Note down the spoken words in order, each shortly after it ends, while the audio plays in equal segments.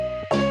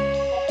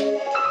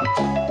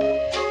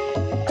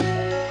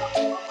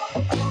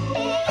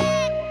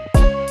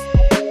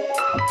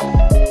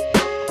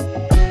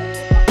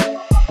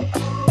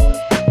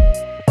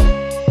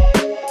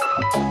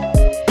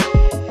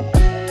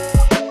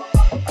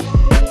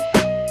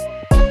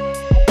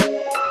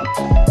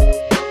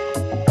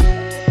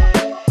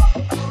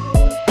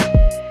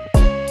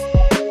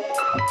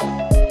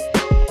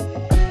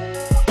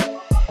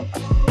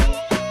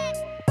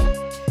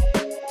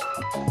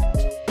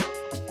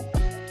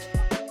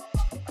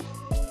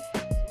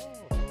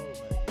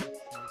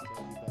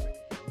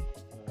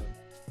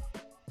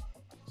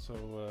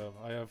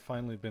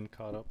finally been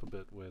caught up a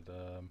bit with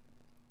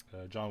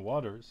John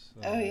Waters.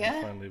 Oh yeah.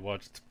 I finally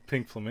watched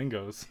Pink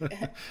Flamingos.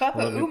 Papa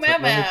let me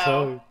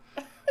tell you. Umamau.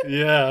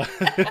 Yeah,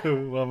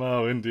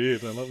 wow,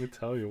 indeed. And let me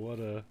tell you, what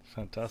a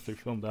fantastic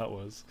film that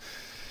was.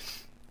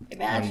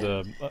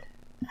 Imagine. And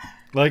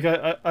like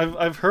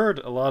I've heard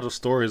a lot of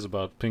stories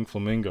about Pink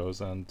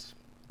Flamingos, and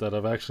that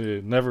I've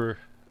actually never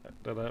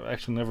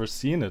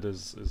seen it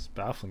is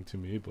baffling to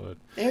me. But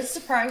It's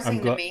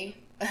surprising to me.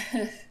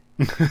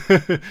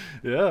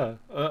 yeah,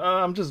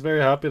 I'm just very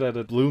happy that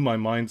it blew my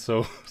mind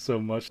so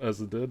much as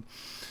it did,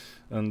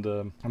 and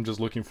I'm just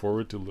looking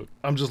forward to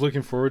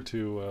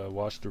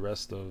watch the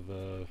rest of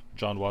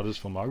John Waters'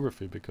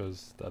 filmography,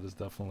 because that is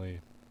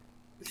definitely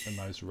a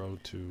nice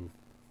road to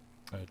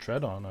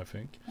tread on, I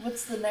think.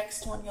 What's the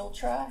next one you'll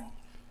try?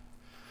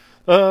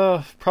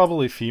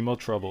 Probably Female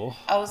Trouble.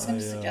 I was going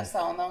to suggest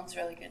that one. That one's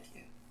really good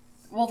too.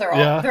 Well,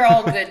 they're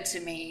all good to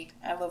me.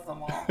 I love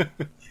them all.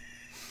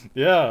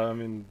 Yeah, I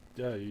mean,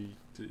 yeah,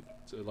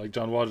 like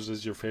John Waters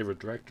is your favorite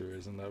director,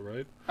 isn't that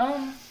right?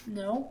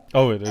 No.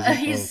 Oh, it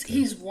isn't.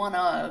 He's one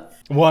of.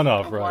 Right? One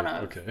of,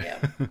 okay.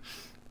 Yeah.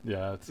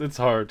 Yeah, it's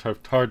hard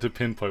to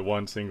pinpoint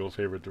one single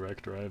favorite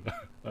director.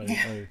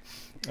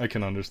 I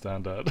can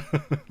understand that.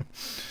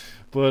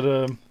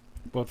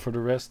 But for the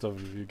rest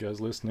of you guys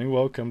listening,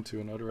 welcome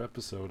to another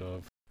episode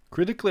of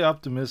Critically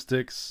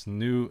Optimistic's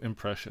New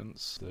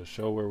Impressions, the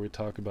show where we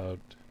talk about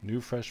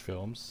new, fresh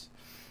films.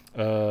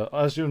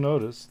 As you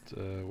noticed,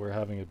 we're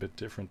having a bit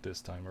different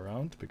this time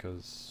around,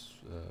 because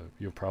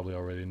you've probably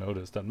already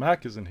noticed that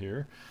Mac isn't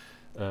here.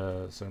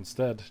 So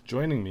instead,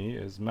 joining me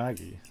is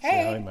Maggie. Hey.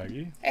 Say hi,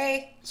 Maggie.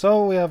 Hey.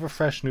 So we have a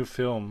fresh new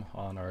film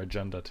on our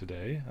agenda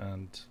today,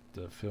 and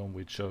the film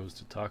we chose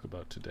to talk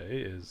about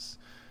today is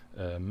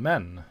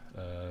Men,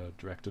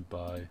 directed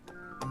by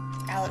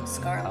Alex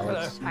Garland.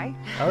 Alex. Hi.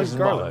 Alex Mrs.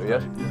 Garland, Marlowe,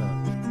 right?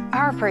 Yeah.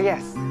 Harper,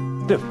 yes.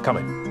 Do, come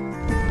in.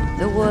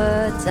 The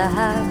words I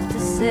have to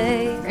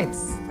say.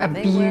 It's a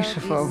may well be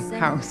beautiful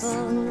house.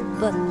 simple,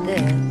 but they're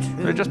true.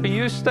 Will it just be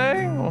you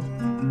staying, or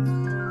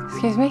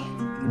Excuse me?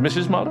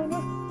 Mrs. Marlowe?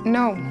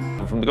 No?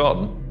 No. From the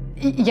garden?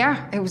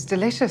 Yeah, it was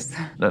delicious.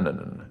 No.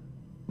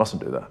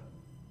 Mustn't do that.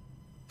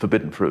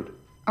 Forbidden fruit.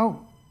 Oh,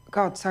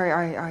 God, sorry,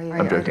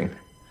 I'm joking.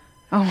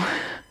 Oh.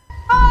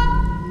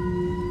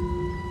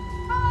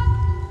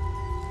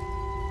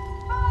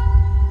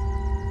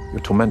 You're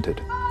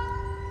tormented.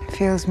 It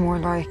feels more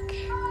like...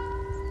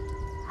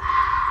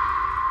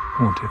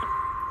 Haunted.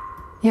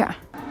 Yeah.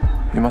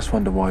 You must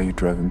wonder why you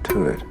drove him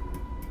to it.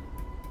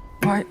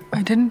 Why,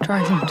 I didn't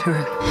drive him to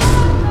it.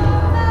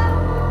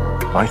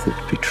 I thought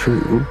it'd be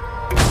true.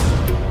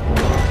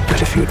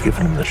 But if you had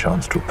given him the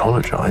chance to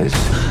apologize,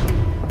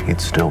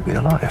 he'd still be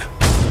alive.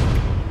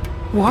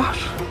 What?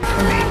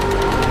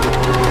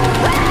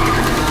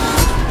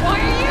 What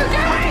are you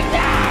doing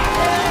now?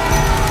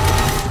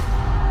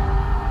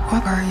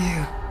 What are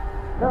you?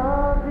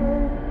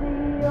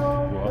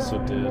 Who also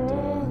did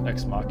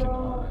Ex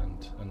Machina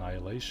and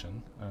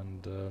Annihilation,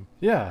 and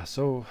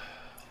so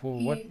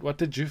what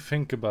did you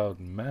think about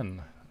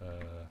Men,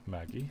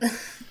 Maggie?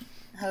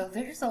 Oh,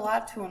 there's a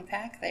lot to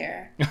unpack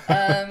there.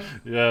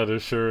 Yeah, there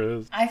sure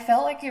is. I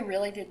felt like it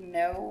really didn't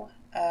know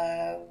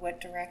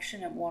what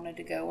direction it wanted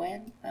to go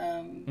in.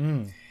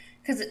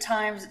 Because at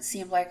times it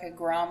seemed like a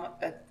drama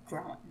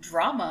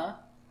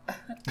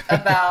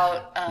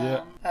about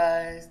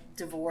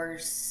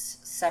divorce,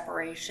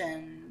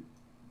 separation,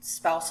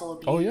 spousal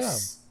abuse. Oh, yeah.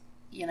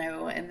 You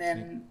know, and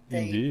then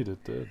Indeed,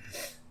 it did.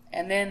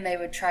 and then they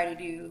would try to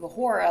do the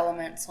horror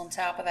elements on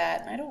top of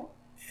that, and I don't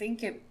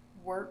think it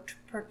worked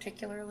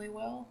particularly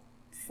well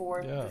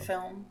for the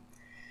film.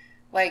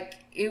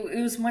 Like it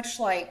was much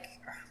like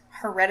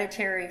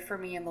Hereditary for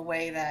me, in the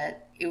way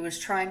that it was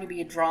trying to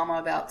be a drama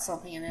about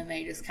something, and then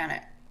they just kind of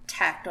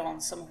tacked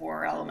on some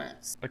horror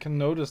elements. I can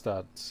notice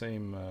that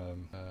same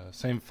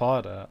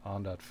thought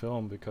on that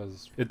film,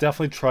 because it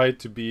definitely tried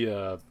to be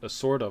a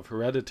sort of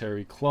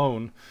Hereditary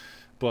clone,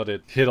 but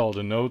it hit all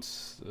the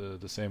notes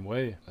the same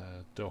way.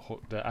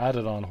 The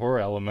added on horror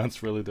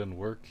elements really didn't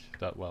work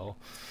that well.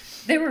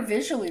 They were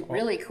visually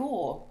really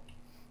cool,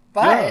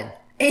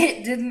 but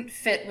it didn't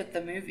fit with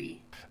the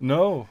movie.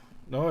 No,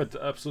 it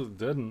absolutely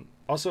didn't.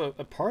 Also,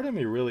 a part of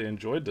me really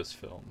enjoyed this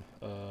film,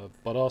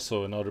 but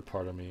also another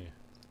part of me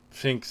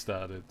thinks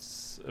that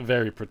it's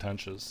very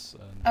pretentious.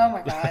 And, Oh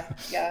my god,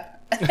 yeah.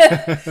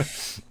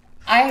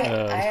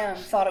 I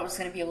thought it was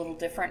going to be a little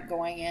different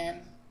going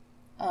in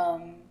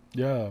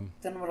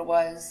than what it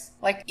was.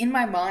 Like, in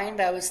my mind,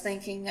 I was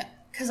thinking,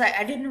 because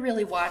I didn't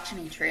really watch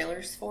any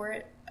trailers for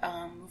it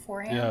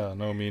beforehand. Yeah,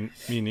 no, me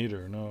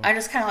neither, no. I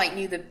just kind of like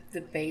knew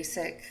the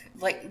basic,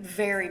 like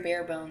very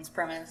bare bones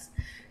premise.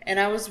 And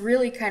I was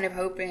really kind of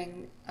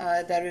hoping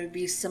that it would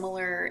be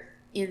similar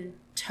in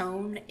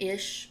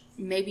tone-ish,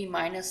 maybe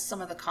minus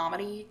some of the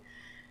comedy,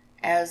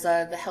 as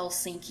the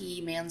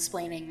Helsinki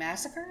Mansplaining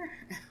Massacre.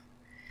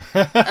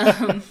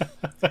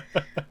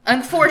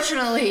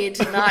 Unfortunately, it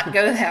did not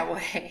go that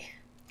way.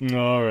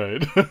 All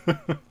right.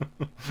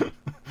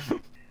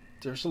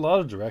 there's a lot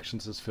of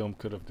directions this film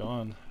could have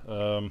gone.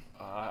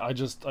 I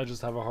just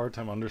have a hard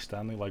time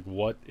understanding like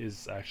what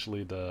is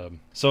actually the.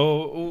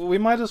 So we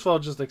might as well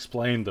just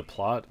explain the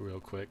plot real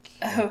quick.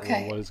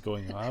 Okay. What is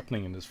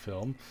happening in this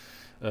film,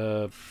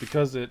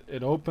 because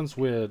it opens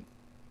with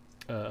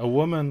a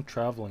woman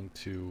traveling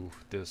to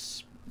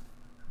this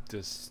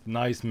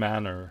nice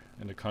manor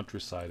in the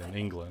countryside in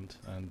England,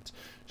 and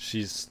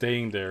she's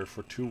staying there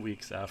for 2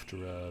 weeks after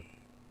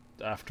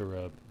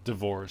a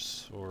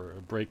divorce or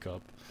a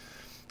breakup.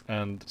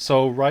 And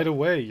so right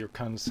away you're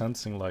kind of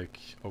sensing like,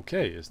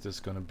 okay, is this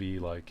going to be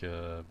like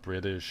a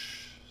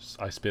British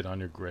I Spit on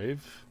Your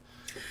Grave?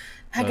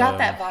 I got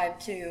that vibe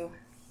too.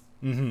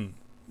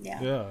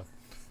 Yeah,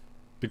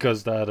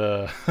 because that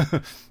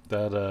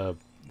that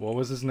what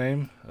was his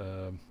name?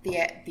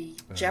 The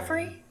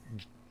Jeffrey?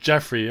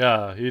 Jeffrey,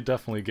 yeah, he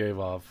definitely gave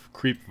off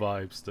creep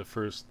vibes the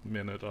first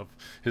minute of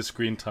his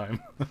screen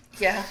time.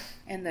 Yeah,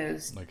 and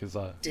those like his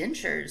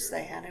dentures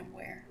they had him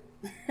wear.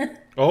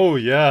 Oh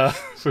yeah,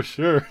 for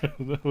sure.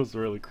 That was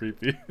really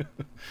creepy.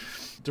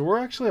 There were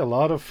actually a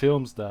lot of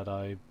films that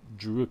I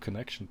drew a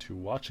connection to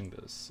watching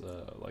this.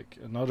 Like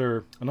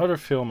another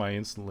film I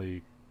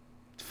instantly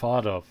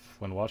thought of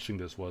when watching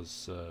this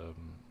was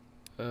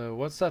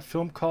what's that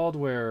film called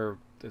where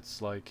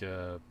it's like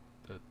the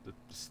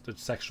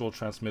sexual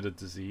transmitted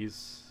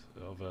disease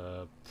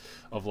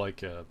of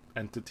like a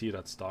entity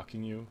that's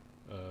stalking you.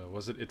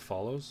 Was it It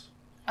Follows?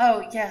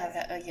 Oh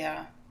yeah,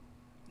 yeah.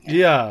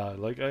 Yeah,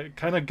 like I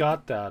kind of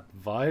got that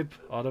vibe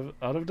out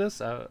of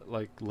this,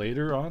 like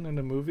later on in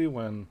the movie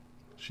when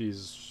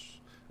she's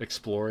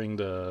exploring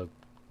the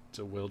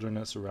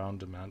wilderness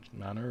around the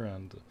manor,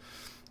 and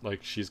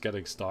like she's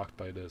getting stalked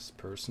by this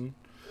person.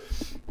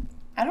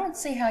 I don't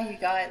see how you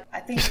got.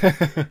 I think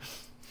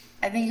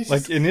it's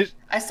like just, in it.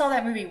 I saw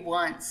that movie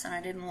once and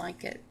I didn't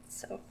like it.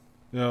 So.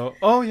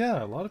 Oh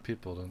yeah, a lot of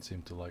people don't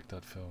seem to like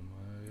that film.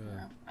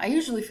 Yeah. I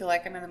usually feel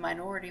like I'm in the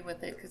minority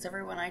with it because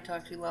everyone I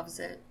talk to loves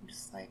it. I'm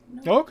just like,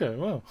 no. Okay,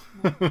 well.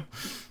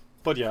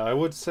 But yeah, I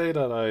would say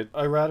that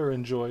I rather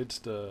enjoyed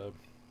the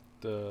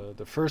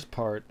first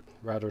part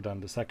rather than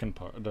the second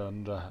part,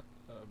 than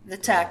the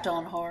tacked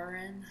on horror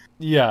end.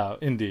 Yeah,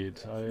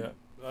 indeed.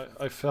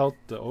 I felt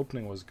the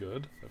opening was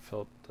good. I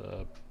felt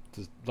the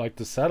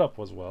setup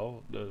was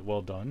well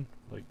done.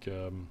 Like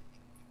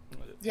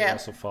yeah. It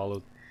also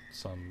followed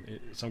some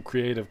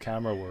creative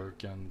camera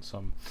work, and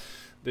some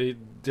they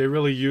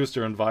really used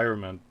their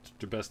environment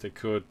the best they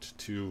could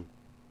to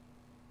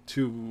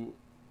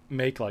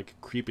make like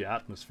a creepy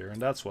atmosphere,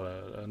 and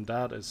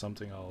that is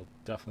something I'll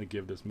definitely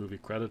give this movie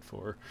credit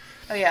for.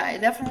 Oh yeah,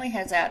 it definitely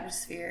has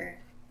atmosphere.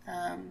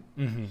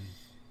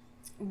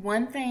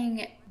 One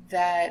thing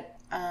that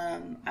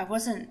I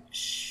wasn't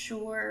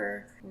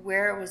sure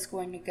where it was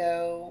going to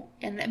go,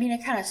 and I mean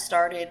it kind of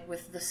started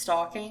with the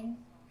stalking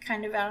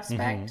kind of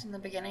aspect in the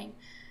beginning,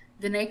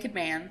 the naked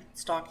man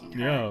stalking her.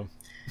 Yeah.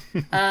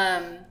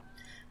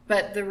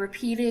 But the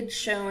repeated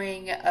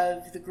showing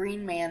of the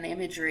Green Man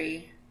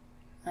imagery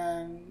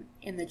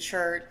in the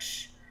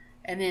church,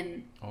 and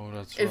then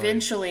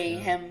eventually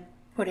him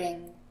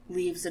putting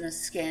leaves in his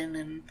skin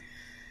and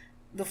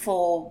the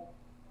full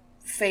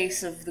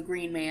face of the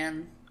Green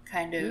Man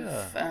kind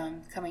of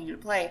coming into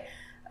play.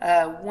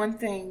 One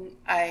thing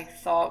I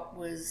thought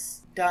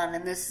was done,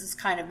 and this is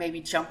kind of maybe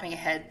jumping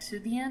ahead to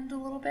the end a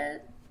little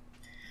bit.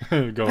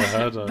 Go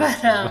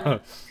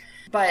ahead.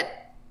 But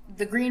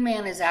the Green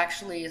Man is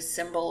actually a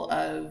symbol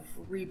of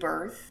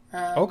rebirth.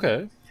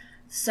 Okay.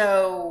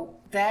 So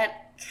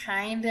that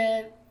kind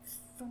of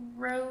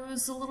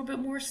throws a little bit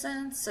more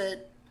sense.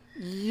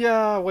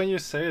 Yeah, when you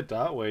say it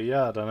that way,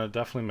 yeah, then it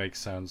definitely makes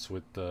sense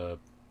with the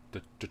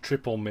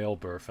triple male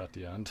birth at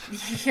the end.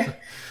 Yeah,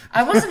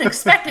 I wasn't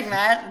expecting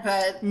that,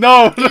 but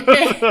no,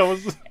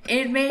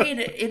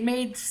 it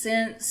made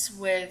sense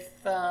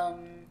with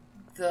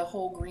the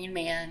whole Green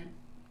Man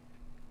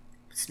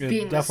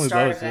being the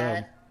start of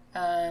that.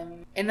 Yeah.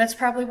 And that's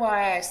probably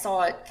why I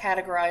saw it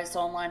categorized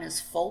online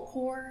as folk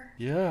horror.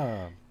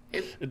 Yeah,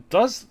 it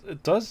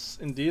does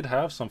indeed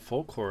have some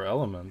folk horror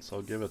elements.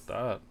 I'll give it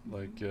that.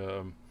 Like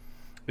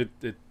it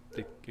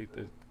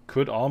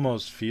could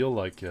almost feel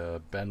like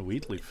a Ben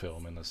Wheatley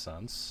film in a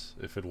sense,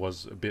 if it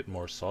was a bit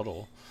more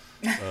subtle.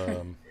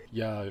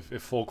 Yeah,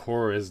 if folk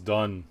horror is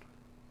done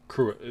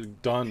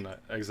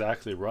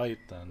exactly right,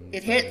 then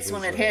it hits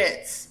when it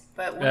hits.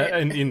 But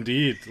when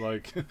indeed,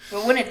 like.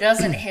 But when it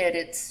doesn't hit,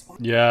 it's.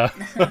 Yeah,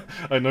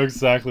 I know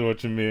exactly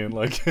what you mean.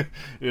 Like,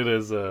 it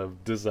is a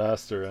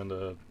disaster and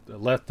a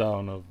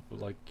letdown of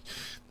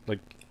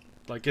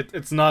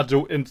it's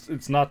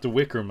not the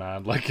Wicker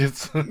Man. Like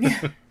it's.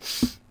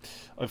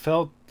 I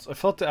felt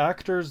the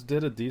actors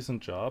did a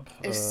decent job,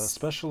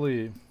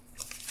 especially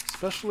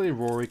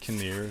Rory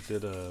Kinnear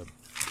did I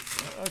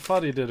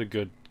thought he did a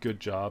good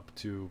job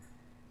to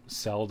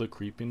sell the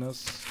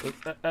creepiness,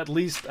 at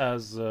least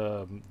as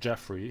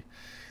Jeffrey,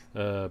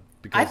 because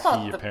I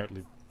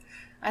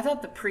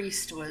thought the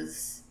priest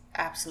was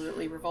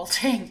absolutely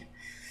revolting.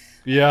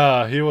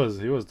 Yeah, he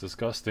was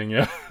disgusting.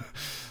 Yeah,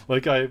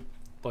 like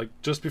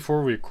just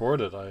before we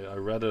recorded, I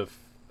read a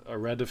I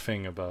read a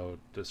thing about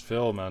this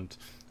film, and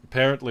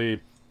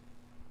apparently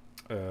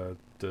the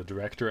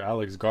director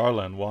Alex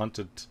Garland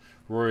wanted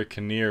Rory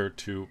Kinnear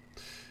to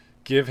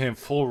give him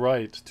full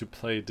right to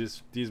play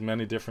these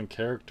many different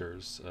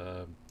characters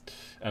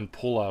and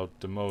pull out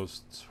the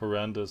most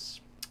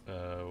horrendous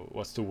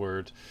what's the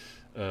word,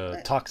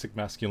 toxic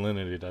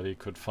masculinity that he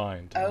could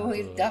find. Oh,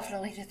 he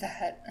definitely did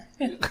that.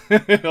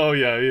 Oh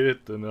yeah, he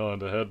hit the nail on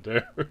the head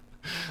there.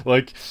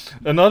 Like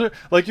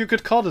you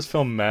could call this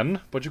film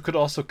Men, but you could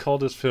also call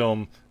this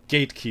film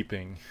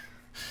Gatekeeping.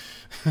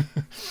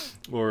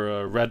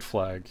 Or Red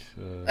Flag,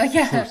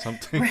 yeah, or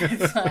something.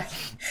 Red Flag.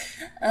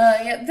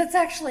 Yeah, that's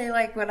actually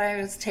like when I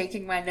was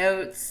taking my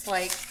notes.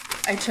 Like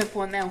I took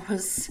one that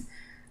was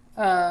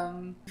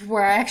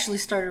where I actually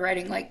started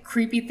writing like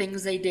creepy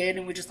things they did,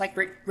 and we just like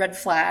red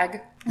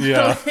flag.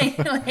 Yeah,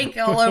 like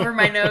all over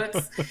my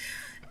notes.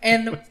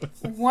 And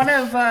one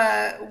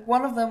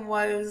of them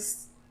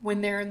was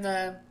when they're in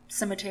the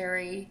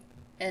cemetery,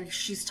 and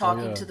she's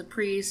talking to the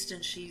priest,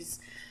 and she's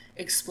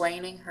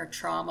explaining her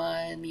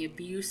trauma and the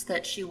abuse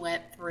that she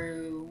went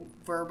through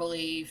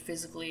verbally,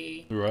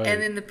 physically. Right.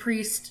 And then the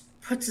priest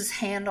puts his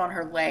hand on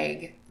her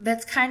leg.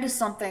 That's kind of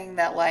something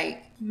that,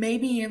 like,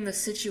 maybe in the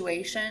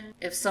situation,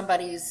 if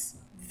somebody's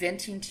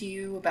venting to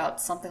you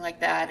about something like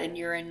that and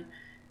you're in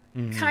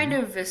kind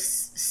of a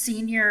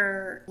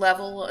senior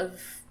level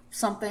of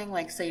something,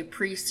 like, say, a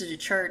priest at a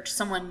church,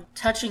 someone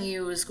touching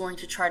you is going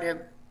to try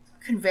to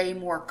convey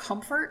more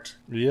comfort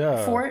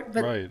for it,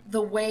 but the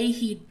way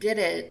he did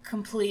it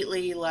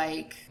completely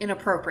like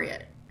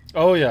inappropriate.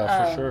 Oh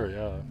yeah, for sure,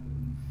 yeah.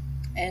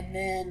 And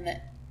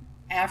then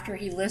after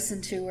he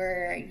listened to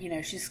her, you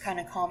know, she's kind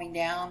of calming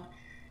down,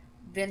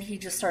 then he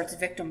just starts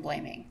victim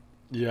blaming.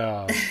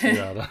 Yeah,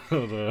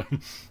 that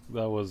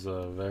was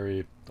a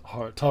very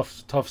hard,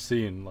 tough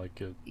scene.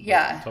 Like,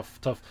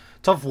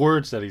 tough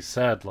words that he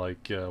said.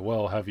 Like,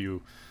 well, have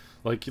you,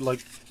 like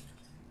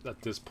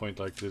at this point,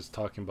 like, he's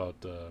talking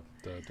about the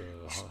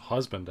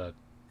husband that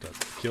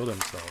killed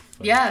himself.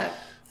 Yeah.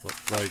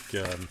 Like,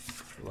 and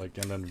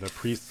then the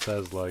priest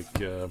says, like,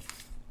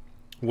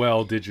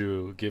 well, did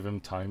you give him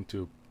time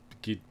to?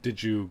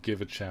 Did you give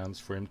a chance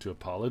for him to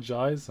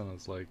apologize? And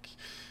it's like,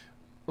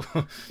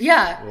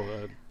 yeah.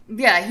 Well,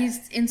 yeah,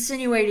 he's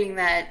insinuating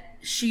that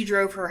she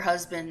drove her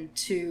husband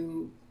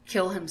to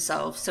kill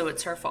himself, so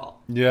it's her fault.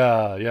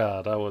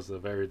 Yeah, that was a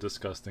very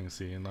disgusting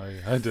scene.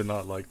 I did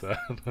not like that.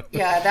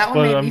 Yeah, that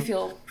one made me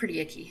feel pretty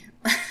icky.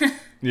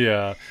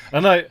 Yeah,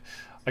 and I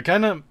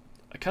kind of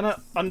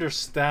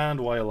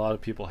understand why a lot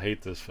of people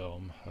hate this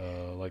film.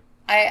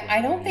 I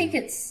don't think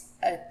it's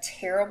a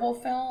terrible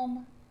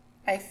film.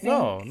 I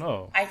think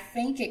no. I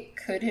think it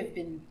could have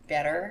been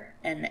better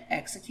and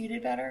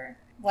executed better.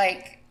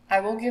 Like, I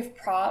will give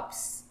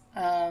props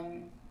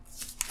to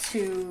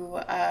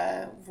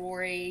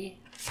Rory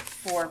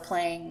for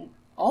playing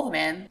all the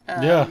men.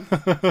 Yeah.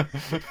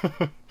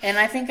 And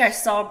I think I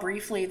saw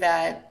briefly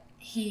that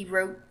he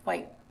wrote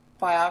like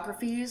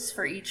biographies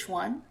for each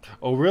one.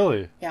 Oh,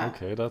 really? Yeah.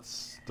 Okay,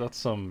 that's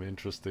some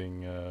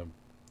interesting.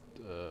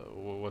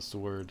 What's the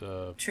word?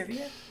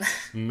 Trivia.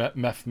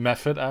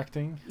 Method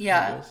acting.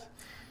 Yeah.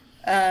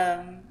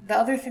 The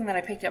other thing that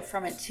I picked up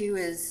from it too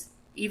is,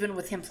 even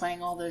with him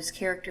playing all those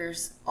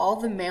characters, all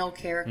the male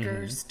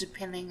characters,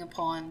 depending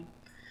upon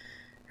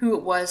who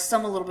it was,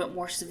 some a little bit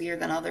more severe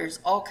than others,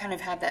 all kind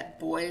of had that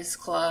boys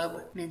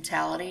club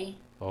mentality.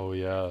 Oh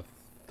yeah,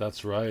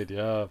 that's right.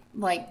 Yeah,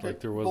 like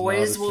there was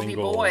boys will be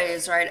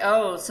boys, right?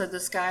 Oh, so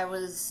this guy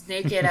was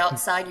naked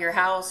outside your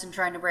house and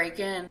trying to break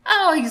in.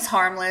 Oh, he's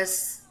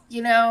harmless.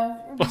 You know,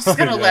 we're just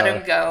gonna let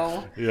him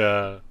go.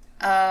 Yeah,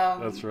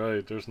 that's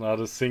right. There's not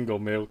a single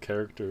male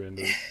character in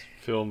this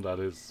film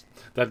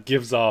that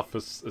gives off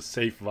a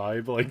safe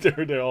vibe. Like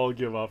they all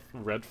give off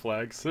red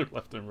flags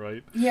left and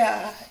right.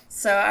 Yeah,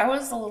 so I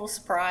was a little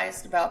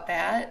surprised about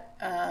that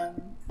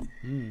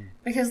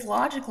because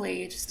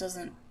logically it just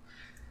doesn't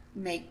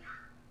make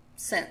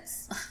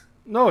sense.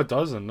 No, it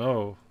doesn't.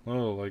 No.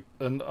 Like,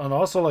 and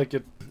also, like,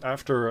 it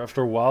after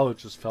a while, it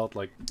just felt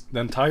like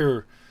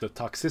the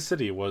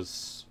toxicity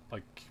was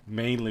like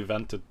mainly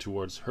vented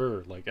towards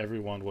her. Like,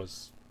 everyone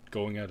was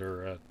going at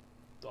her at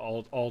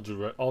all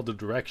the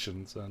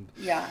directions, and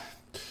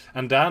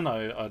then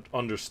I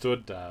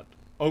understood that,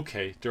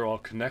 okay, they're all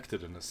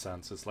connected in a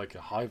sense. It's like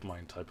a hive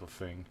mind type of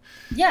thing.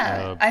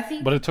 Yeah, I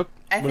think. But it took.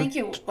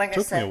 It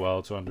took me a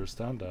while to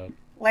understand that.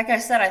 Like I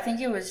said, I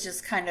think it was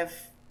just kind of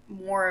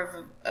more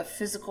of a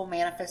physical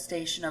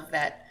manifestation of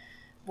that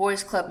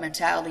boys club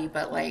mentality,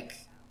 but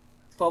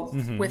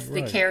with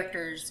the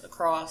characters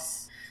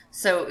across.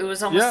 So it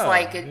was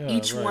almost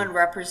each one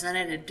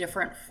represented a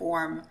different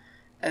form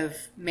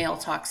of male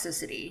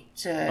toxicity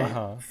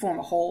to form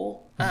a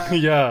whole.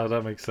 Yeah,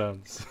 that makes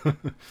sense.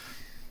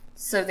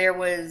 So there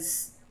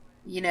was,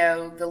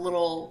 the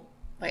little,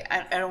 like,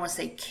 I don't want to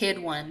say kid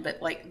one,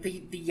 but like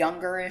the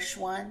youngerish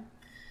one.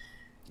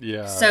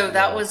 Yeah. So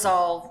that was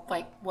all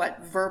like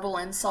verbal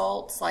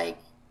insults, like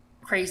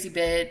crazy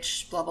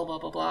bitch, blah blah blah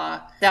blah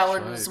blah. That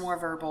one was more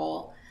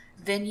verbal.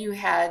 Then you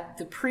had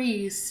the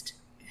priest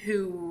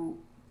who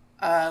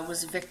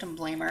was a victim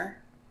blamer.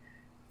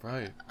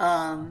 Right.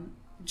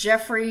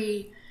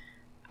 Jeffrey,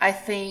 I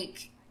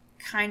think,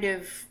 kind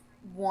of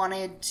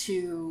wanted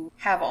to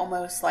have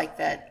almost like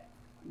that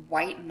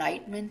white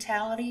knight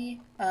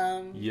mentality.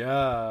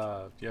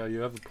 Yeah, you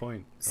have a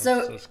point.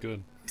 That's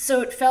good.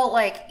 So it felt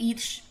like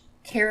each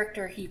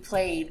character he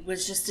played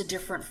was just a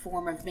different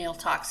form of male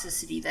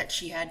toxicity that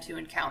she had to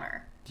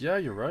encounter. Yeah,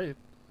 you're right.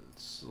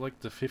 It's like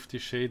the 50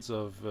 Shades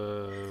of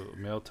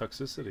male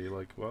toxicity.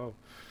 Like, wow.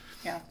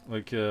 Yeah.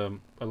 Like, I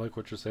like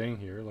what you're saying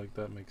here. Like,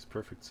 that makes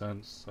perfect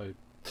sense.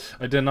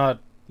 I did not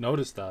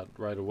notice that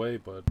right away,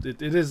 but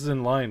it is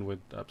in line with,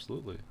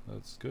 absolutely.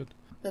 That's good.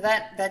 But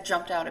that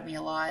jumped out at me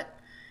a lot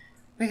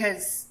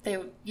because they,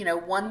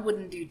 one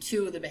wouldn't do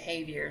two of the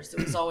behaviors.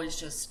 There was always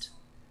just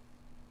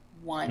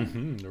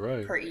one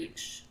right. per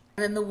each.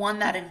 And then the one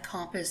that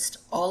encompassed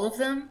all of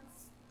them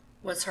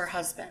was her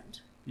husband.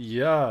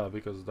 Yeah,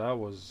 because that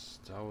was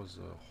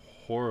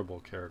a horrible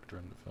character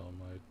in the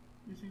film. I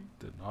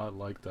did not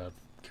like that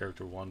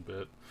character one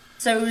bit.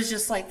 So it was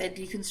just like they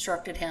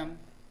deconstructed him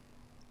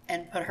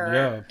and put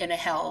her in a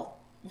hell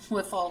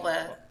with all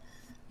the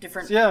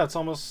different... Yeah, it's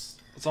almost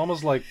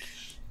like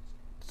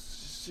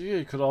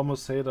you could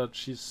almost say that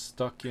she's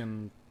stuck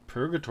in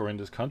purgatory in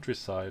this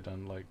countryside,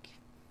 and like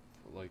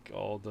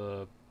all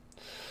the,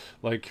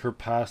 like, her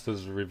past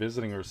is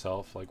revisiting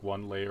herself, like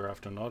one layer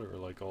after another,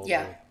 like all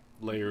the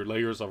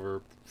layers of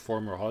her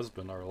former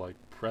husband are like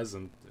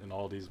present in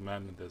all these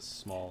men in this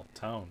small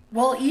town.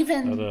 Well,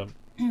 even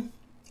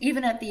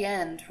at the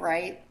end,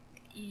 right?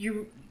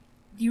 You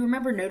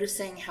remember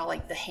noticing how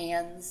like the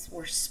hands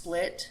were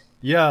split?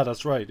 Yeah,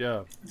 that's right.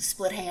 Yeah, the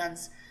split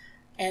hands,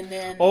 and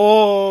then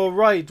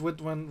right,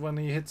 when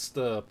he hits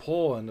the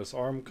pole and his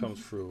arm comes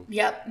through.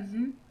 Yep.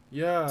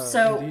 Yeah.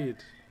 So indeed.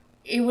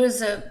 It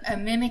was a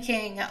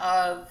mimicking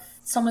of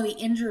some of the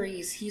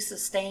injuries he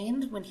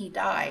sustained when he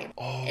died,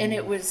 and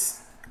it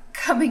was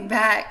coming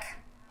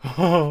back.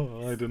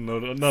 Oh, I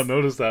didn't not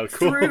notice that.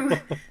 Cool.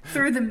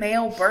 through the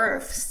male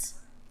births.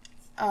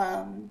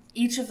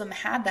 Each of them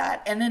had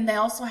that, and then they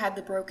also had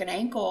the broken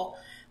ankle,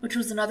 which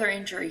was another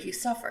injury he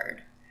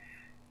suffered.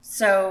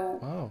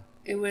 So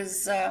it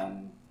was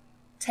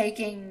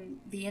taking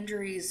the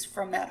injuries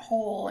from that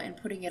whole and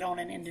putting it on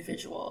an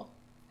individual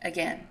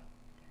again.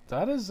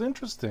 That is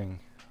interesting.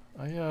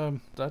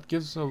 That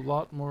gives a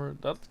lot more.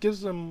 That gives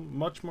them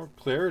much more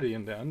clarity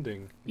in the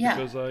ending. Yeah.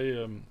 Because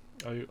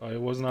I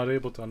was not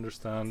able to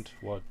understand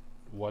what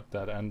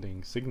that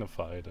ending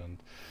signified, and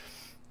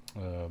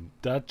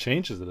that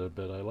changes it a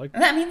bit. I like.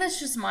 I mean, that's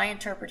just my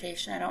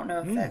interpretation. I don't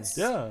know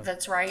if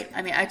that's right.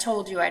 I mean, I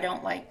told you I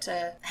don't like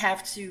to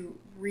have to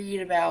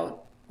read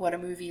about what a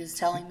movie is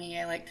telling me.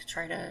 I like to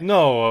try to.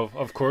 No,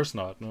 of course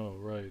not. No,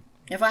 right.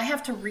 If I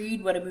have to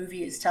read what a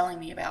movie is telling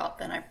me about,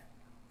 then I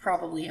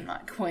probably am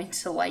not going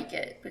to like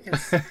it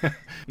because.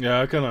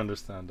 Yeah, I can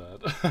understand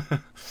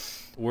that.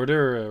 Were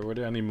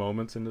there any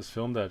moments in this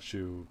film that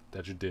you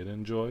did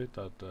enjoy,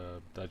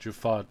 that you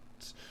thought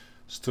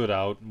stood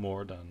out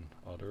more than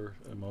other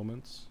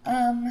moments?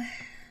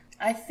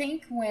 I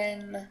think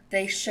when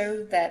they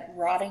showed that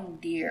rotting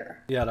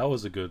deer. Yeah, that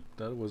was a good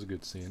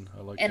scene.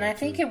 I like. And that I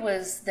think too. it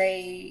was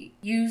they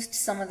used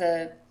some of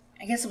the.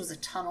 I guess it was a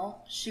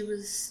tunnel she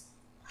was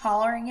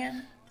hollering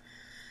in.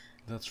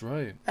 That's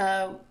right.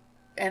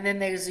 And then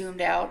they zoomed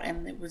out,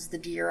 and it was the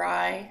deer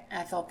eye.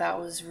 I thought that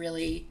was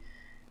really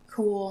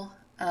cool.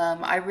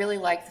 I really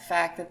like the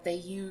fact that they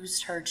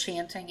used her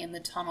chanting in the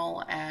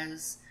tunnel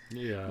as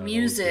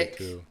music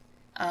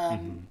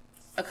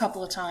a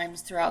couple of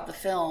times throughout the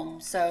film.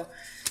 So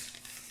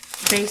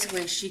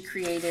basically she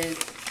created,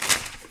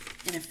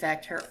 in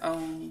effect, her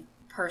own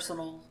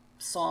personal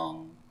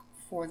song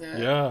for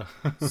the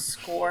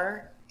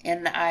score.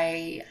 And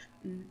I,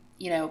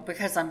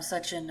 because I'm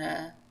such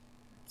into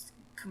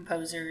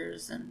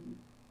composers and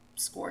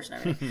scores and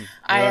everything,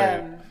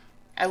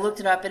 I looked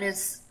it up, and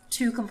it's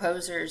two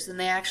composers, and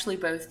they actually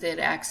both did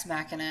Ex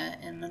Machina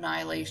and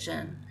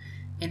Annihilation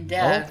in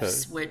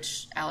Devs,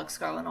 which Alex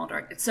Garland all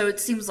directed. So it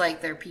seems like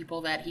they're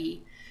people that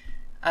he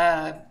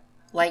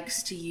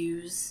likes to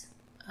use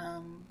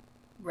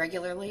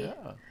regularly.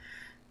 Yeah.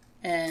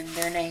 And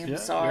their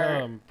names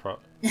are...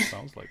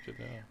 sounds like it,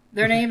 yeah.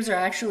 Their names are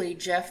actually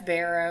Jeff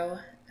Barrow,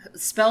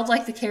 spelled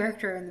like the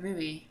character in the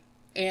movie,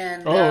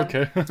 and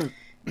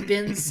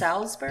Ben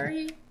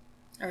Salisbury.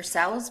 Or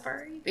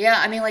Salisbury? But yeah,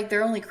 I mean, like,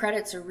 their only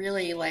credits are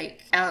really,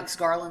 like, Alex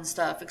Garland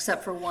stuff,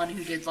 except for one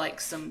who did, like,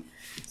 some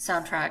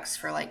soundtracks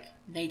for, like,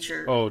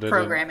 nature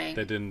programming.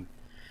 They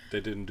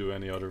didn't do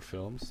any other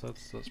films.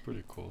 That's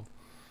pretty cool.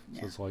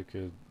 Yeah.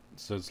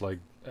 So it's like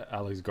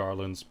Alex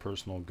Garland's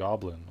personal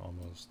goblin,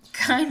 almost.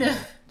 Kind of.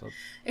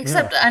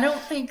 Except I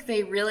don't think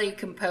they really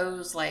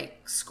compose,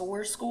 like,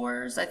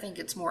 scores. I think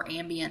it's more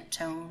ambient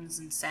tones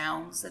and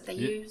sounds that they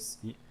use.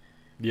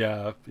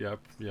 Yeah,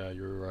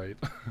 you're right.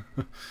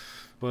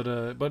 But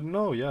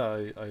no,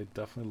 I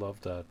definitely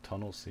love that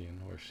tunnel scene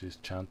where she's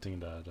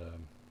chanting that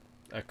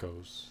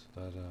echoes.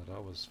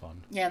 That was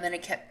fun. Yeah, and then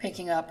it kept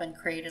picking up and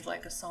created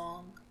like a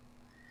song.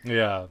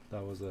 Yeah,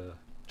 that was a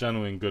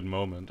genuine good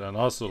moment, and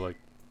also like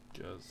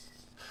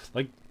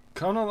like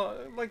kind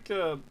of like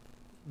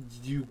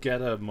you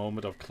get a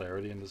moment of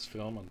clarity in this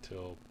film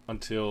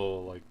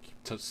until like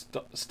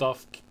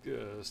stuff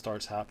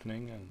starts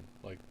happening, and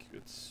like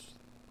it's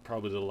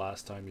probably the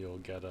last time you'll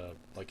get a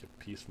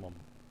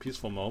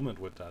peaceful moment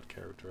with that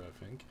character, I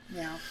think.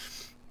 Yeah.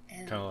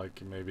 Kind of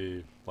like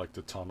maybe like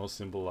the tunnel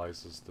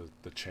symbolizes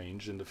the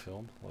change in the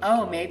film.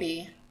 Like,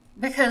 maybe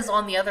because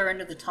on the other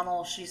end of the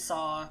tunnel she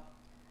saw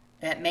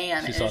that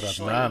man. She saw that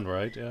man,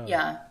 right? Yeah.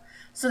 Yeah.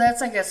 So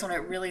that's, I guess, when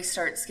it really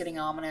starts getting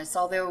ominous.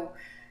 Although,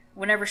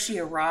 whenever she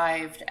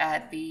arrived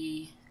at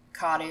the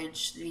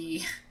cottage,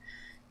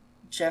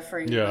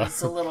 Jeffrey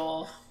was a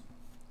little.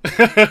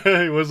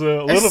 He was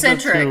a little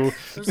eccentric. bit too.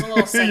 It was a little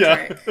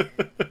eccentric. Yeah.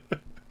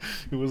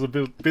 He was a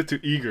bit too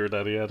eager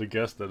that he had a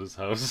guest at his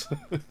house.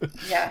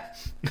 Yeah,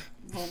 a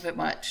little bit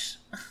much.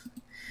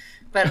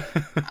 But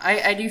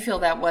I do feel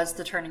that was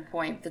the turning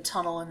point. The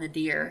tunnel and the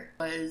deer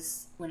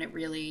was when it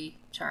really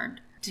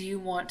turned. Do you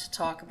want to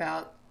talk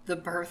about the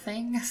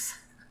birthings?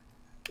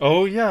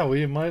 Oh yeah,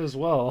 we might as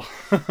well.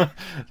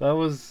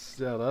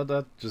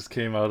 That just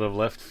came out of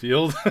left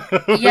field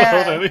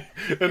without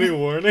any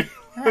warning.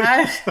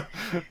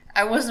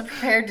 I wasn't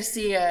prepared to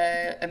see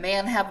a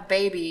man have a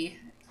baby,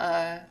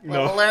 let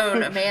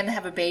alone a man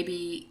have a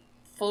baby,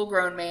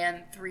 full-grown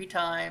man 3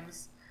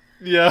 times.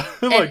 Yeah,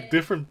 like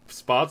different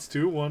spots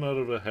too. One out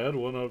of the head,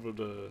 one out of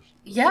the...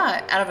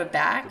 Yeah, out of a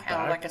back,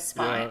 out of like a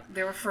spine. Yeah.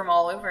 They were from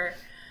all over.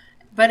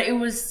 But it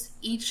was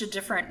each a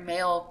different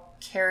male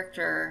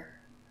character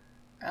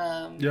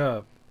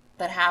that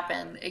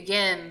happened.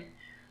 Again,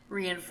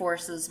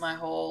 reinforces my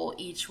whole,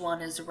 each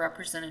one is a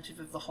representative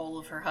of the whole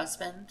of her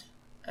husband,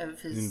 of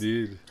his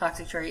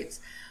toxic traits.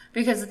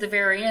 Because at the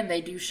very end,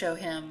 they do show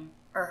him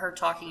or her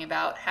talking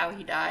about how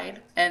he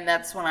died. And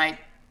that's when I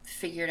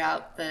figured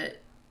out that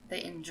the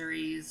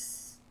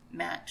injuries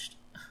matched.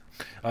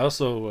 I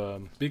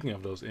also, speaking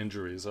of those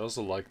injuries, I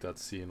also like that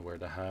scene where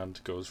the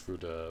hand goes through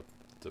the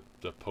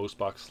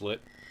postbox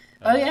slit.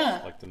 Oh yeah.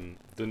 Like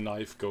the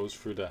knife goes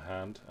through the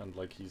hand, and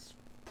like he's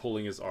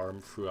pulling his arm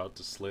throughout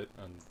the slit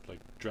and like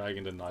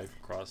dragging the knife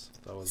across.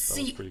 That was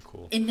pretty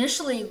cool.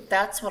 Initially,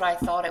 that's what I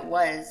thought it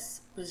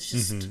was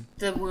just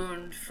the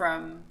wound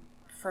from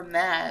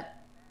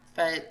that.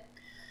 But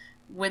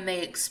when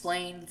they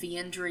explained the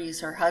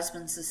injuries her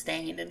husband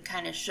sustained and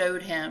kind of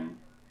showed him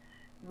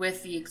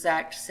with the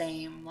exact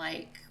same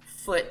like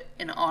foot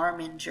and arm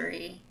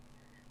injury,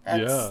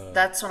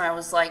 that's when I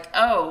was like,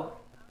 oh,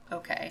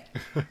 okay.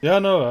 Yeah,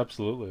 no,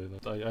 absolutely.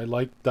 I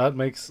like that.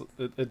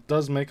 It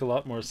does make a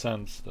lot more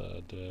sense,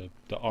 the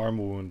arm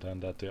wound,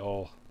 and that they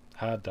all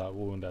had that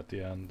wound at the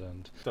end,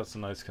 and that's a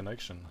nice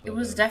connection. It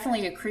was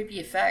definitely a creepy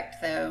effect,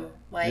 though.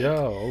 Like,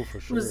 for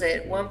sure. Was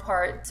it one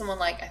part someone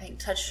like I think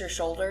touched her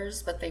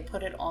shoulders, but they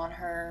put it on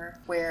her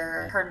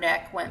where her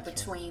neck went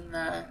between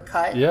the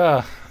cut.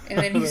 Yeah. And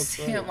then you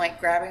see him like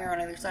grabbing her on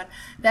the other side.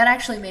 That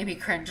actually made me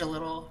cringe a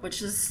little,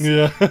 which is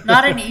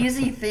not an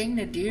easy thing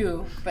to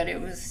do, but it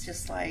was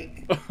just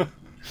like it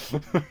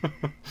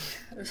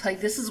was like,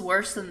 this is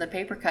worse than the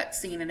paper cut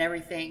scene and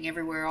Everything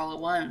Everywhere All at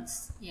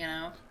Once, you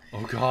know?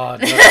 Oh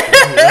God!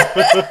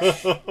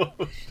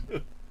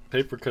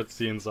 Paper cut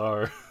scenes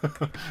are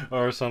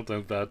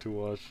something bad to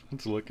watch,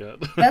 to look at.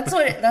 That's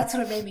what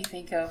it made me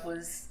think of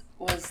was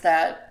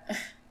that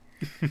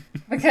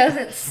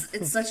because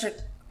it's such a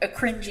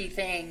cringy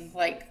thing.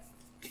 Like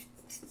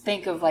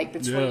think of like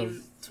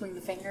between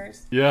the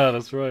fingers. Yeah,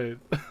 that's right.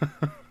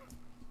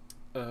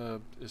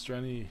 Is there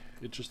any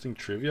interesting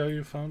trivia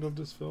you found of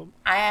this film?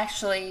 I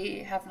actually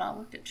have not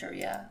looked at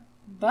trivia,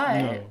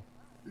 but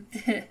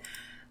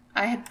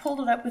I had pulled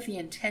it up with the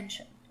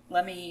intention.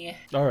 Let me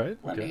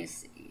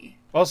see.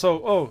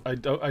 Also, I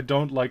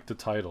don't like the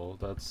title.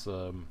 That's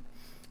I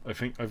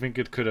think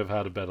it could have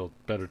had a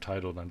better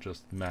title than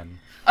just Men.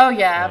 Oh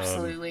yeah,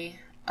 absolutely.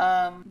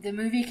 The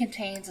movie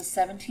contains a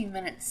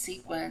 17-minute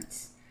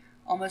sequence,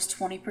 almost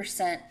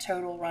 20%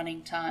 total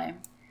running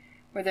time,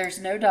 where there's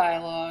no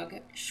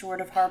dialogue,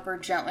 short of Harper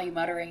gently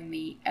muttering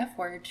the F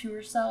word to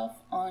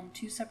herself on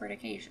 2 separate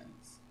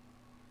occasions.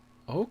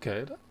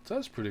 Okay,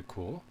 that's pretty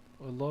cool.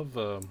 I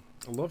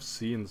love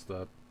scenes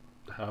that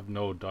have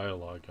no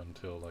dialogue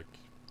until like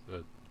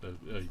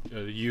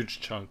a huge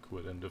chunk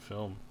within the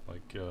film.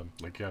 Like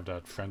you have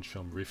that French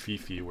film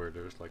Rififi where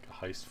there's like a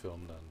heist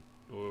film,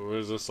 or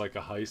there's just like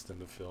a heist in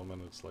the film,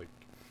 and it's like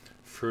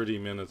 30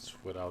 minutes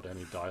without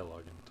any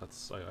dialogue.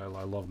 And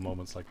I love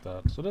moments like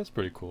that. So that's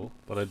pretty cool.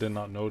 But I did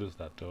not notice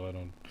that though.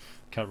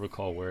 Can't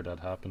recall where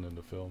that happened in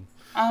the film.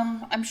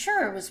 I'm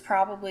sure it was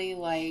probably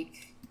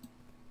like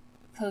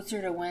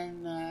closer to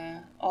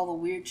when all the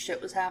weird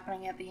shit was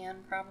happening at the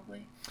end,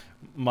 probably.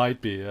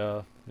 Might be,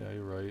 yeah. Yeah,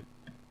 you're right.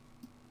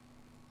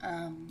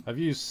 Have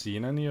you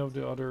seen any of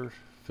the other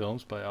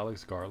films by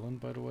Alex Garland,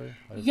 by the way?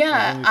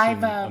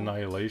 I've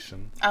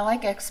Annihilation. I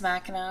like Ex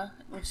Machina,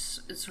 which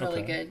is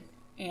really good.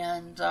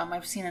 And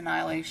I've seen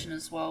Annihilation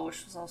as well,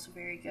 which was also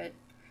very good.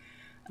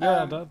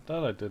 Yeah,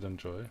 that I did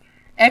enjoy.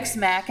 Ex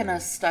Machina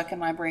stuck in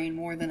my brain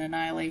more than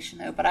Annihilation,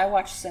 though, but I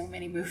watch so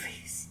many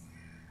movies.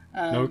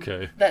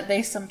 That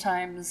they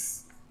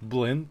sometimes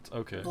Blind?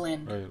 Okay.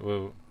 Blind. Right,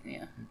 well...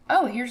 Yeah.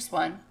 Oh, here's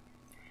one.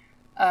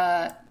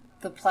 The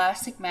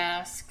plastic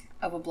mask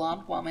of a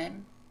blonde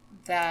woman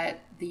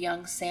that the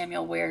young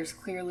Samuel wears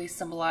clearly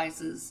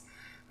symbolizes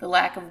the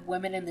lack of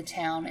women in the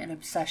town and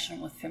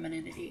obsession with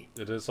femininity.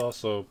 It is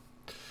also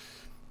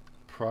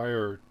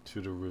prior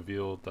to the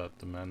reveal that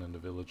the men in the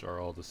village are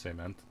all the same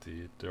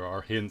entity. There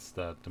are hints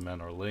that the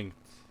men are linked.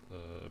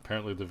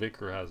 Apparently the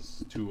vicar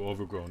has 2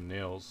 overgrown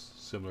nails,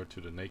 similar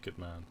to the naked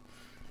man.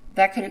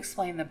 That could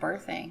explain the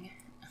birthing.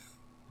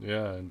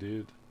 Yeah,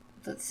 indeed.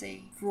 Let's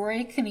see.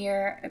 Roy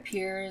Kinnear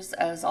appears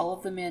as all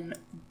of the men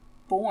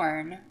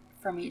born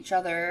from each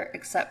other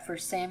except for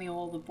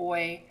Samuel, the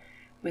boy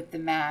with the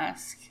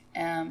mask.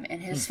 And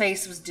his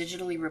face was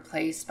digitally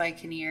replaced by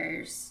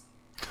Kinnear's.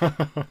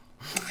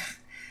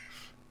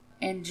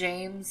 And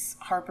James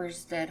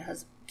Harper's dead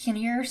husband.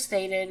 Kinnear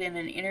stated in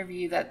an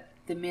interview that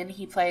the men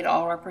he played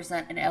all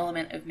represent an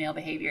element of male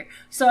behavior.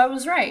 So I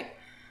was right.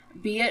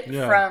 Be it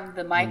from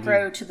the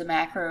micro to the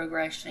macro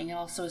aggression, he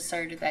also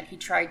asserted that he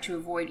tried to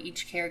avoid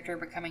each character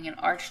becoming an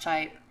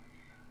archetype.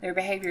 Their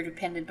behavior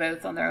depended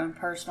both on their own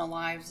personal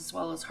lives as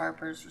well as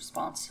Harper's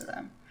response to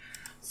them.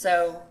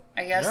 So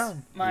I guess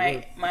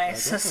my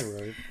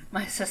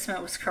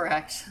assessment was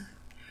correct.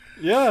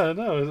 Yeah,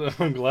 no,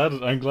 I'm glad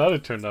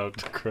it turned out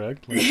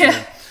correct.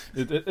 Like,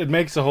 it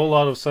makes a whole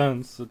lot of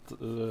sense.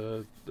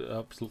 It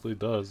absolutely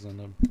does,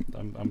 and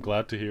I'm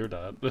glad to hear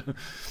that.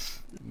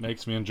 It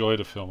makes me enjoy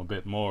the film a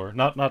bit more.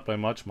 Not by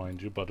much,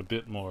 mind you, but a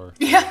bit more.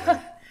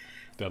 Yeah.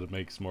 That it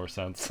makes more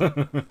sense.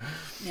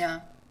 Yeah.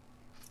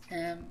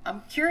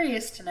 I'm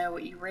curious to know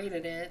what you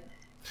rated it.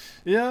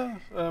 Yeah,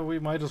 we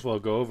might as well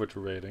go over to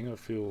rating. I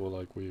feel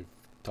like we've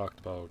talked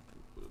about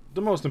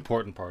the most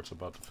important parts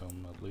about the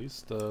film, at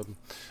least.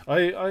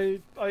 I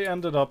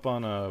ended up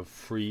on a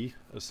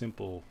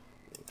simple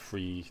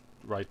free,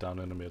 right down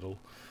in the middle.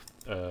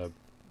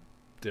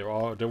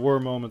 There were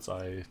moments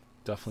I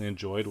definitely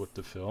enjoyed with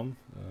the film,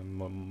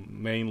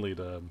 mainly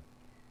the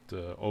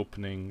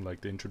opening,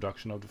 like the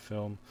introduction of the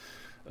film,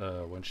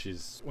 when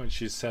she's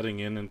setting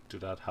into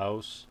that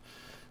house.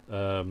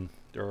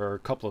 There are a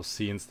couple of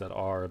scenes that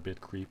are a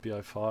bit creepy,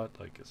 I thought,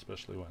 like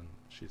especially when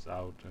she's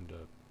out and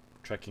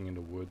trekking in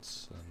the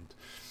woods, and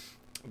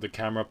the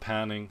camera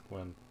panning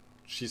when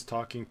she's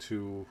talking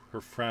to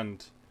her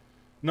friend.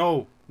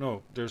 No,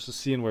 there's a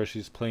scene where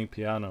she's playing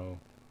piano,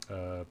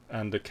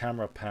 and the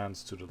camera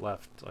pans to the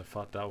left. I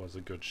thought that was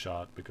a good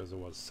shot because it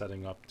was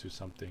setting up to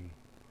something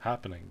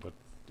happening, but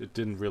it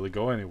didn't really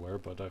go anywhere.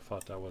 But I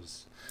thought that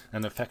was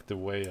an effective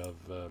way of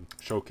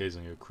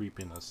showcasing a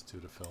creepiness to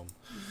the film.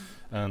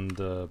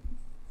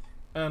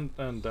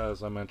 And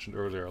as I mentioned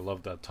earlier, I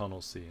love that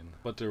tunnel scene.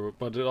 But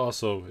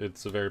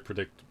it's a very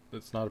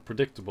it's not a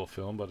predictable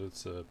film, but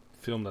it's a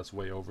film that's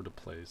way over the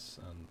place,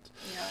 and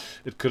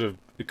it could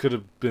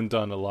have been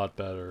done a lot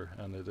better.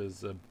 And it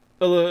is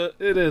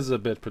a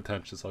bit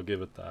pretentious, I'll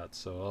give it that.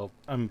 So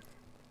I'm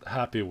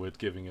happy with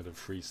giving it a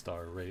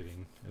 3-star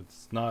rating.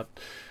 It's not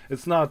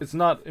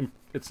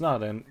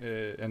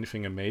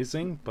anything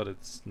amazing, but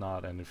it's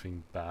not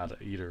anything bad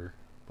either.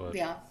 But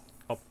yeah.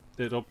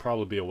 It'll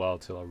probably be a while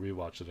till I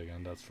rewatch it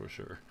again, that's for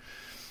sure.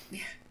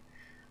 Yeah.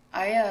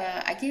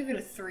 I gave it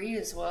a 3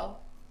 as well.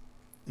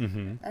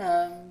 Mm-hmm.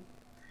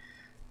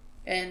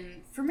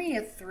 And for me,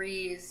 a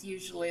 3 is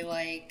usually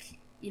like,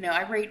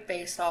 I rate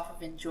based off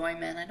of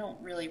enjoyment. I don't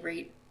really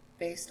rate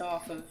based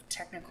off of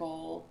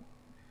technical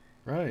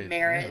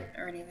merit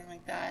or anything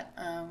like that.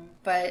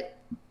 But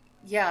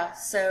yeah,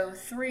 so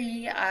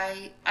 3,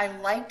 I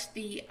liked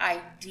the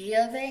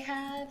idea they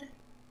had,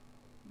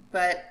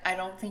 but I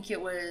don't think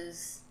it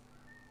was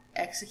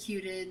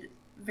executed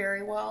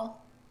very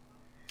well.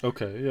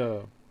 Okay, yeah.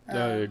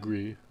 I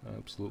agree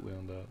absolutely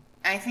on that.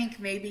 I think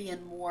maybe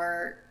in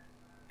more,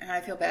 and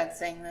I feel bad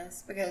saying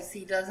this because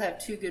he does have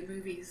 2 good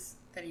movies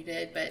that he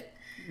did, but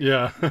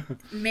yeah,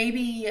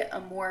 maybe a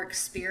more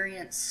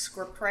experienced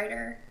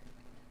scriptwriter.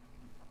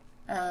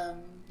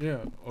 Yeah.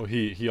 Oh,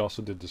 he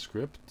also did the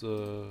script.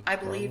 I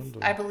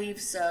believe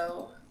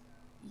so.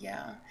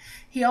 Yeah.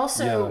 He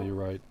also. Yeah, you're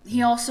right.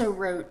 He also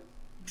wrote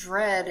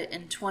Dread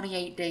in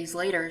 28 Days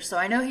Later, so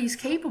I know he's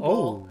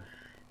capable.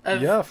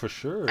 Yeah, for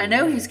sure. I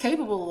know he's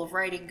capable of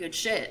writing good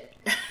shit.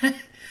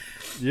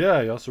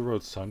 Yeah, he also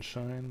wrote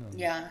Sunshine.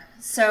 Yeah,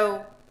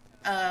 so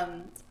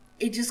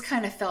it just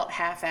kind of felt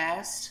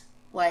half-assed.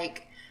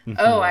 Like,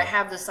 I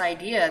have this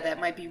idea that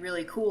might be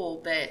really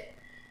cool, but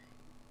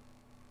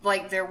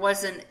like there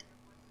wasn't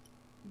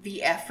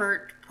the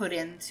effort put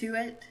into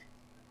it.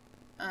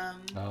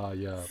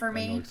 Yeah. For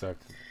me, I know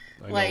exactly.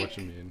 I know what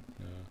you mean.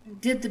 Yeah.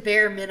 Did the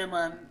bare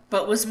minimum,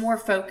 but was more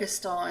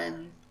focused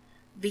on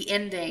the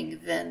ending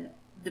than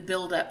the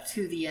build up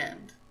to the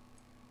end.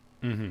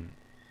 Mm-hmm.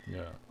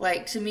 Yeah.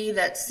 Like, to me,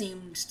 that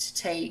seemed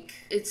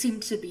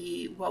to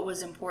be what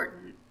was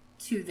important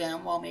to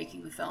them while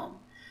making the film.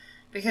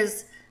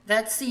 Because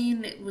that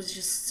scene was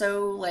just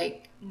so,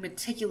 like,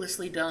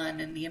 meticulously done,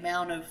 and the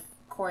amount of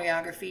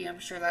choreography, I'm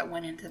sure that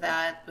went into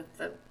that with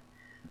the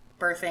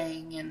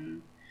birthing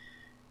and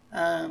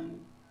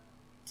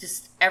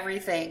just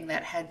everything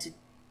that had to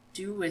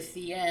do with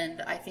the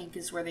end, I think,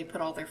 is where they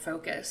put all their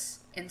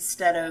focus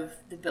instead of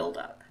the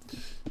build-up.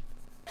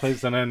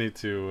 Place then I need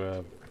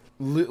to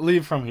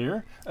leave from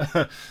here.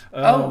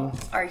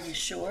 Are you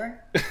sure?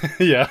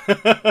 Yeah.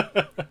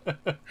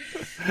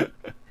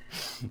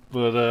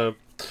 But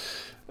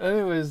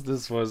anyways,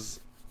 this was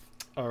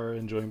our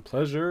Enjoying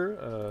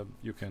Pleasure.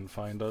 You can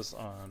find us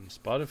on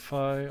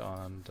Spotify,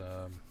 on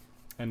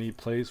any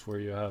place where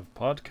you have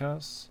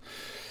podcasts.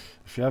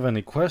 If you have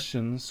any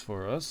questions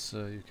for us,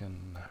 you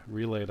can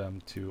relay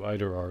them to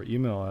either our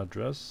email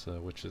address,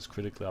 which is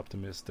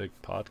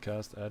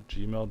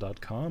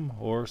criticallyoptimisticpodcast@gmail.com,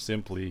 or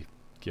simply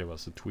give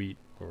us a tweet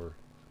or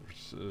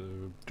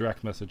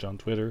direct message on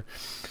Twitter,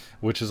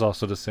 which is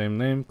also the same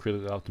name,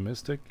 Critically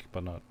Optimistic,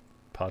 but not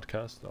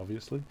podcast,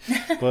 obviously.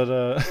 But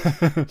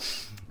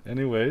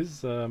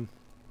anyways,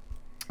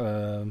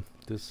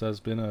 this has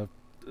been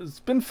it's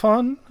been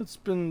fun. It's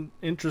been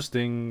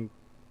interesting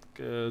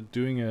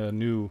doing a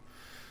new.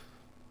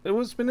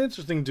 It's been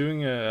interesting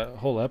doing a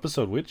whole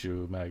episode with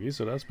you, Maggie.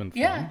 So that's been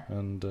fun, yeah.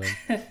 And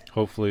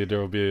hopefully there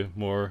will be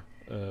more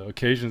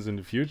occasions in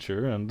the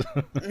future. And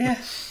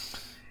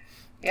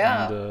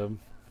yeah. And,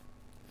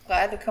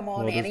 glad to come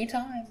on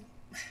anytime.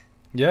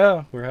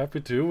 Yeah, we're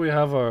happy to. We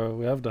have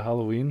the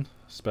Halloween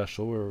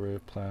special where we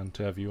plan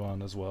to have you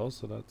on as well.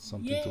 So that's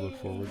something to look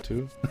forward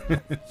to.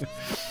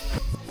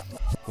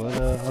 But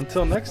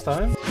until next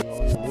time, to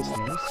all your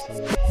listeners, have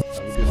a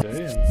good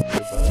day and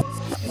goodbye.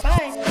 Bye.